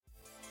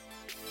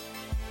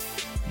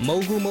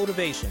Mogul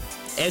Motivation,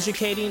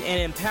 educating and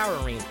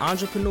empowering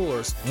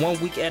entrepreneurs 1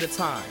 week at a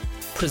time.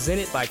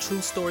 Presented by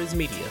True Stories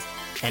Media.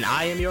 And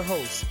I am your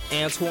host,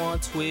 Antoine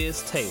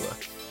Twiz Taylor.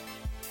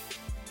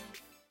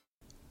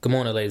 Good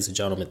morning, ladies and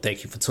gentlemen.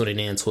 Thank you for tuning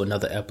in to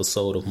another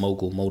episode of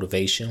Mogul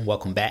Motivation.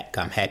 Welcome back.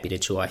 I'm happy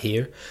that you are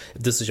here.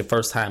 If this is your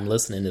first time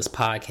listening, this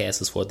podcast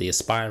is for the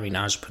aspiring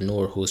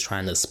entrepreneur who is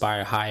trying to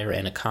aspire higher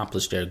and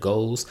accomplish their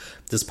goals.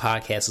 This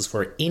podcast is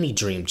for any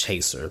dream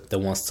chaser that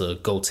wants to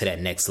go to that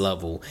next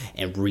level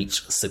and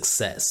reach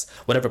success.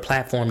 Whatever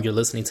platform you're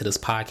listening to this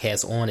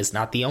podcast on is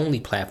not the only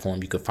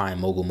platform you can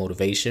find Mogul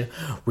Motivation.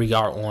 We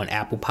are on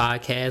Apple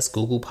Podcasts,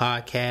 Google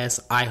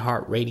Podcasts,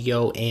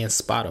 iHeartRadio, and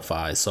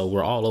Spotify. So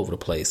we're all over the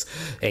place.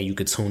 And you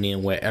can tune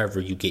in wherever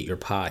you get your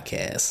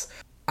podcasts.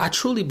 I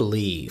truly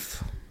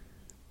believe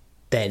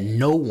that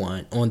no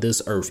one on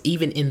this earth,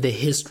 even in the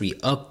history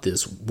of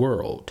this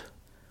world,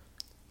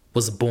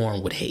 was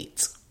born with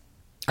hate.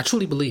 I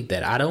truly believe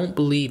that. I don't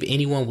believe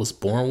anyone was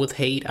born with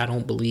hate. I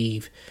don't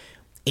believe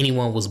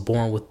anyone was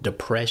born with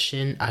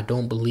depression. I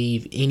don't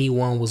believe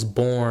anyone was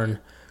born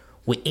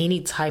with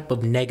any type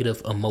of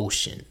negative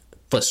emotion,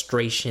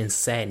 frustration,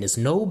 sadness.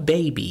 No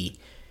baby,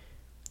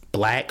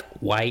 black,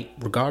 white,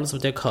 regardless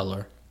of their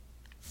color,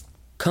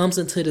 comes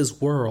into this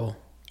world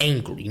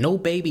angry. No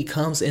baby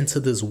comes into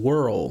this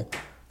world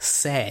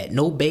sad.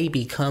 No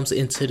baby comes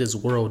into this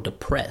world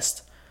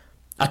depressed.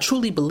 I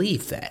truly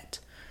believe that.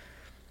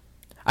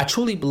 I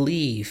truly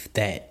believe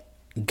that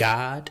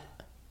God,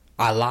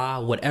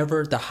 Allah,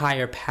 whatever the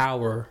higher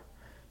power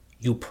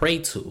you pray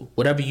to,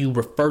 whatever you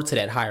refer to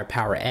that higher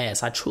power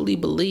as, I truly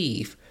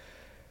believe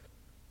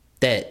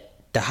that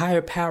the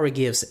higher power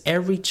gives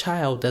every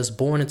child that's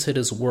born into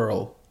this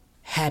world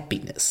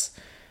happiness,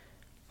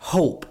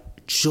 hope,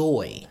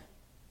 joy,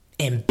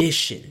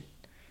 ambition.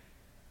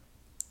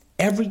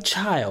 Every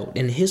child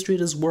in the history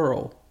of this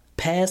world,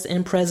 past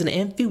and present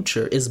and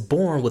future, is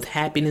born with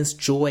happiness,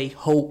 joy,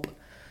 hope,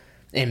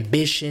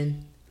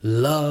 ambition,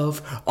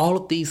 love, all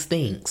of these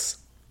things.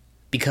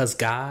 Because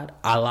God,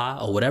 Allah,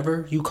 or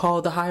whatever you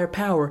call the higher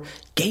power,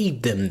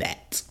 gave them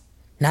that.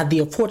 Now, the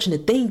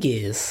unfortunate thing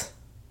is,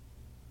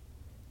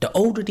 the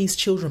older these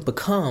children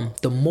become,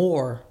 the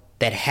more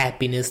that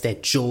happiness,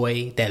 that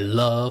joy, that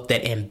love,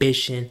 that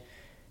ambition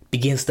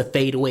begins to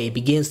fade away. It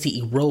begins to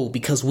erode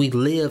because we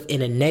live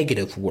in a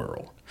negative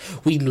world.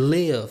 We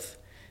live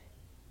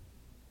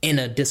in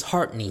a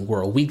disheartening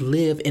world. We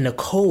live in a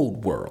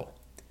cold world.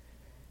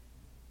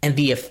 And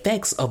the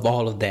effects of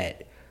all of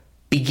that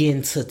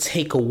begin to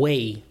take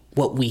away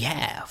what we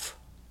have.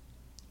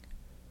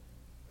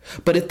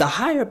 But if the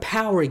higher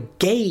power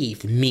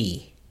gave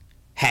me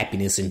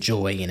happiness and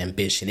joy and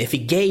ambition, if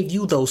it gave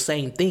you those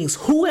same things,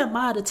 who am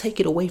I to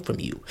take it away from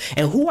you?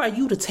 And who are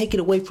you to take it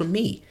away from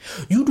me?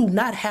 You do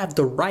not have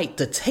the right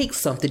to take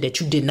something that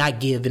you did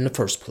not give in the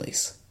first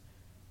place.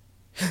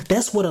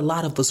 That's what a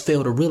lot of us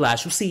fail to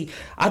realize. You see,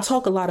 I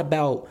talk a lot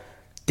about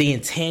the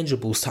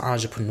intangibles to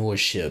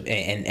entrepreneurship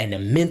and the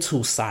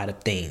mental side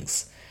of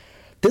things.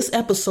 This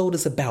episode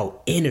is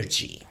about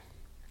energy.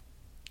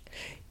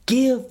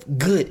 Give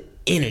good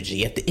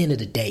energy at the end of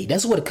the day.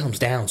 That's what it comes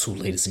down to,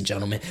 ladies and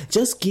gentlemen.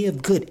 Just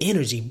give good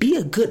energy. Be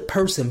a good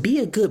person. Be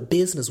a good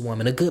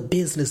businesswoman, a good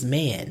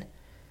businessman.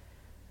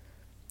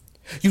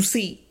 You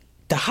see,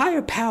 the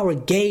higher power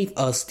gave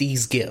us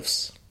these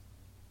gifts,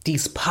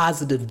 these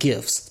positive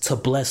gifts to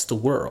bless the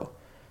world.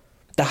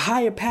 The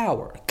higher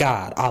power,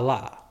 God,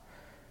 Allah,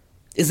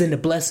 is in the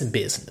blessing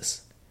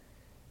business.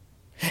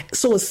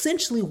 So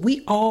essentially,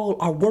 we all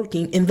are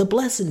working in the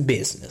blessing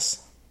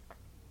business.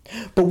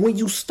 But when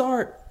you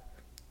start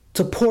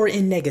to pour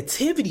in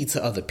negativity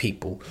to other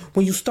people,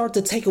 when you start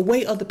to take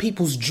away other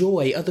people's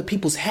joy, other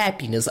people's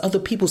happiness, other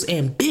people's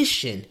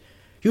ambition,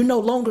 you're no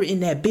longer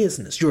in that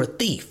business. You're a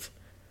thief.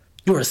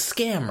 You're a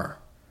scammer.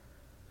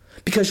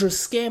 Because you're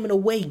scamming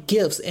away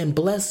gifts and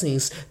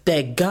blessings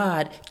that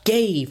God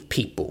gave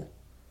people,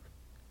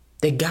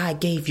 that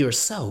God gave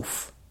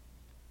yourself.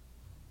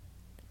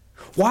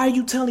 Why are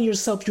you telling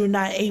yourself you're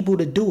not able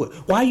to do it?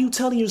 Why are you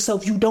telling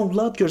yourself you don't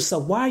love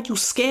yourself? Why are you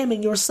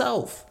scamming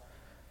yourself?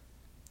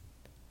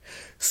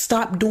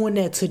 Stop doing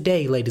that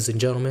today, ladies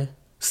and gentlemen.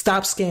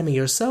 Stop scamming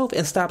yourself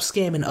and stop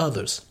scamming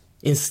others.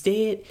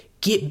 Instead,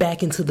 get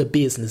back into the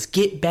business.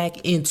 Get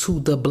back into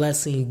the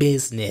blessing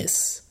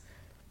business.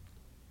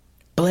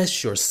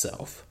 Bless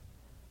yourself.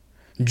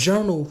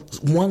 Journal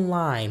one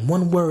line,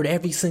 one word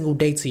every single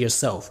day to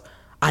yourself.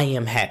 I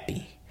am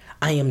happy.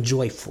 I am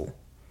joyful.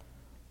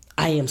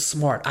 I am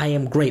smart. I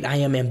am great. I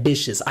am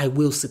ambitious. I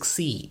will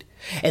succeed.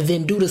 And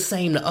then do the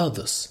same to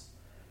others.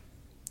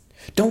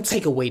 Don't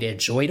take away their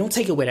joy. Don't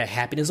take away their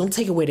happiness. Don't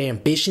take away their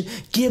ambition.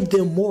 Give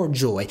them more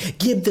joy.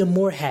 Give them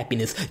more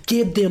happiness.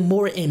 Give them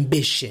more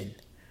ambition.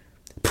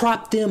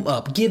 Prop them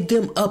up. Give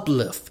them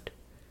uplift.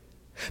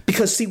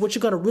 Because see, what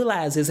you're going to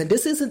realize is, and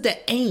this isn't the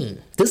aim.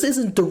 This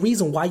isn't the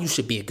reason why you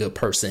should be a good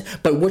person.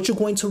 But what you're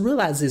going to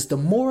realize is the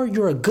more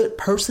you're a good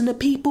person to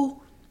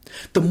people,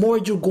 The more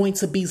you're going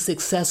to be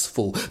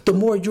successful, the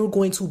more you're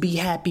going to be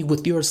happy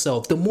with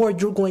yourself, the more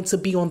you're going to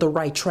be on the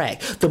right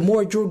track, the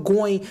more you're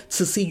going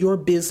to see your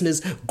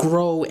business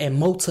grow and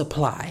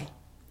multiply.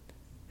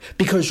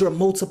 Because you're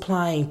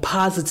multiplying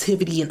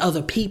positivity in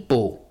other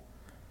people.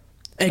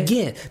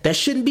 Again, that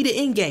shouldn't be the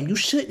end game. You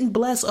shouldn't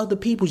bless other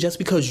people just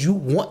because you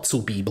want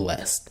to be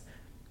blessed.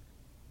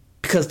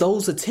 Because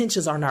those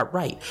intentions are not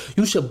right.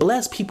 You should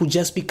bless people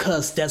just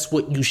because that's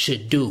what you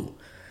should do.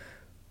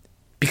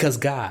 Because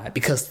God,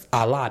 because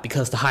Allah,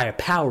 because the higher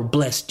power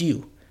blessed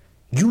you.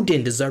 You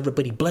didn't deserve it,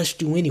 but he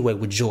blessed you anyway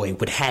with joy,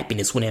 with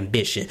happiness, with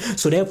ambition.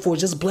 So therefore,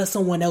 just bless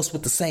someone else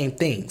with the same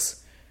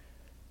things.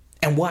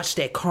 And watch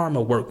that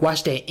karma work.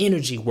 Watch that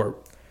energy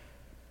work.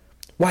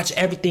 Watch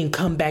everything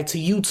come back to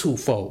you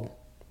twofold.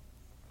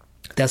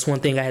 That's one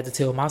thing I had to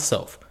tell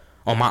myself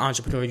on my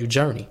entrepreneurial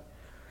journey.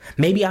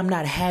 Maybe I'm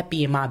not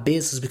happy in my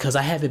business because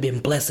I haven't been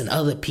blessing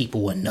other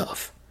people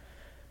enough.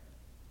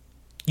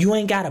 You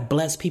ain't got to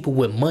bless people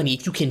with money.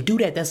 If you can do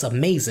that, that's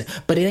amazing.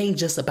 But it ain't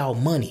just about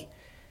money.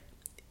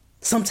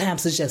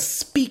 Sometimes it's just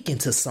speaking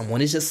to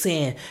someone. It's just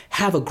saying,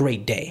 have a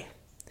great day.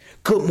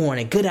 Good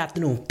morning. Good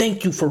afternoon.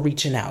 Thank you for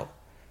reaching out.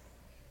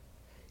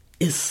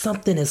 It's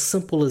something as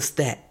simple as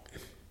that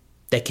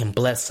can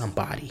bless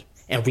somebody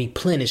and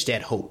replenish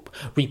that hope,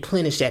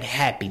 replenish that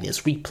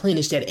happiness,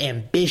 replenish that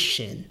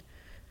ambition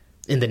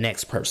in the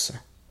next person.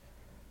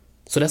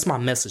 So that's my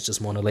message this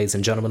morning, ladies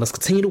and gentlemen. Let's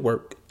continue to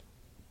work.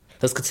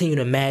 Let's continue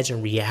to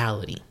imagine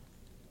reality.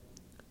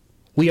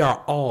 We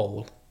are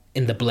all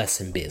in the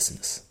blessing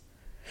business.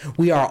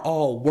 We are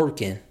all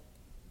working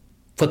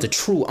for the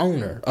true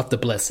owner of the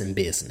blessing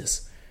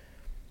business.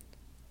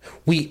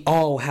 We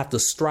all have to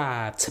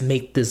strive to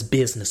make this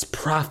business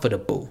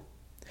profitable.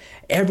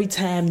 Every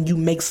time you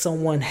make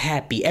someone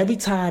happy, every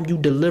time you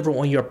deliver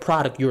on your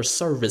product, your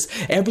service,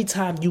 every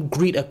time you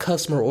greet a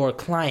customer or a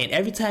client,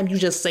 every time you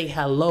just say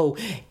hello,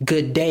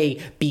 good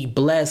day, be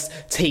blessed,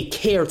 take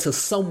care to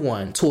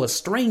someone, to a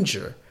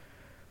stranger,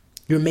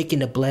 you're making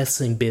the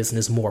blessing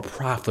business more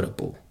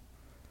profitable.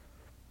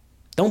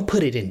 Don't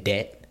put it in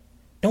debt.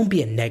 Don't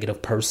be a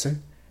negative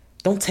person.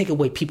 Don't take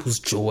away people's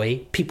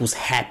joy, people's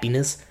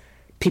happiness,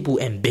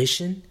 people's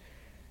ambition.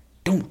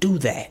 Don't do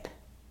that.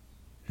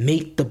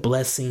 Make the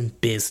blessing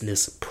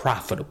business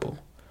profitable.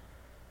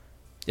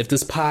 If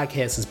this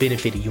podcast has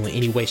benefited you in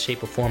any way,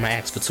 shape, or form, I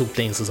ask for two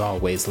things as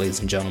always, ladies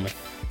and gentlemen.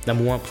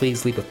 Number one,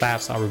 please leave a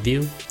 5-star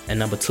review. And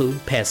number two,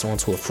 pass it on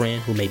to a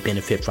friend who may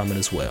benefit from it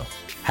as well.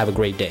 Have a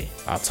great day.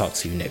 I'll talk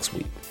to you next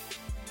week.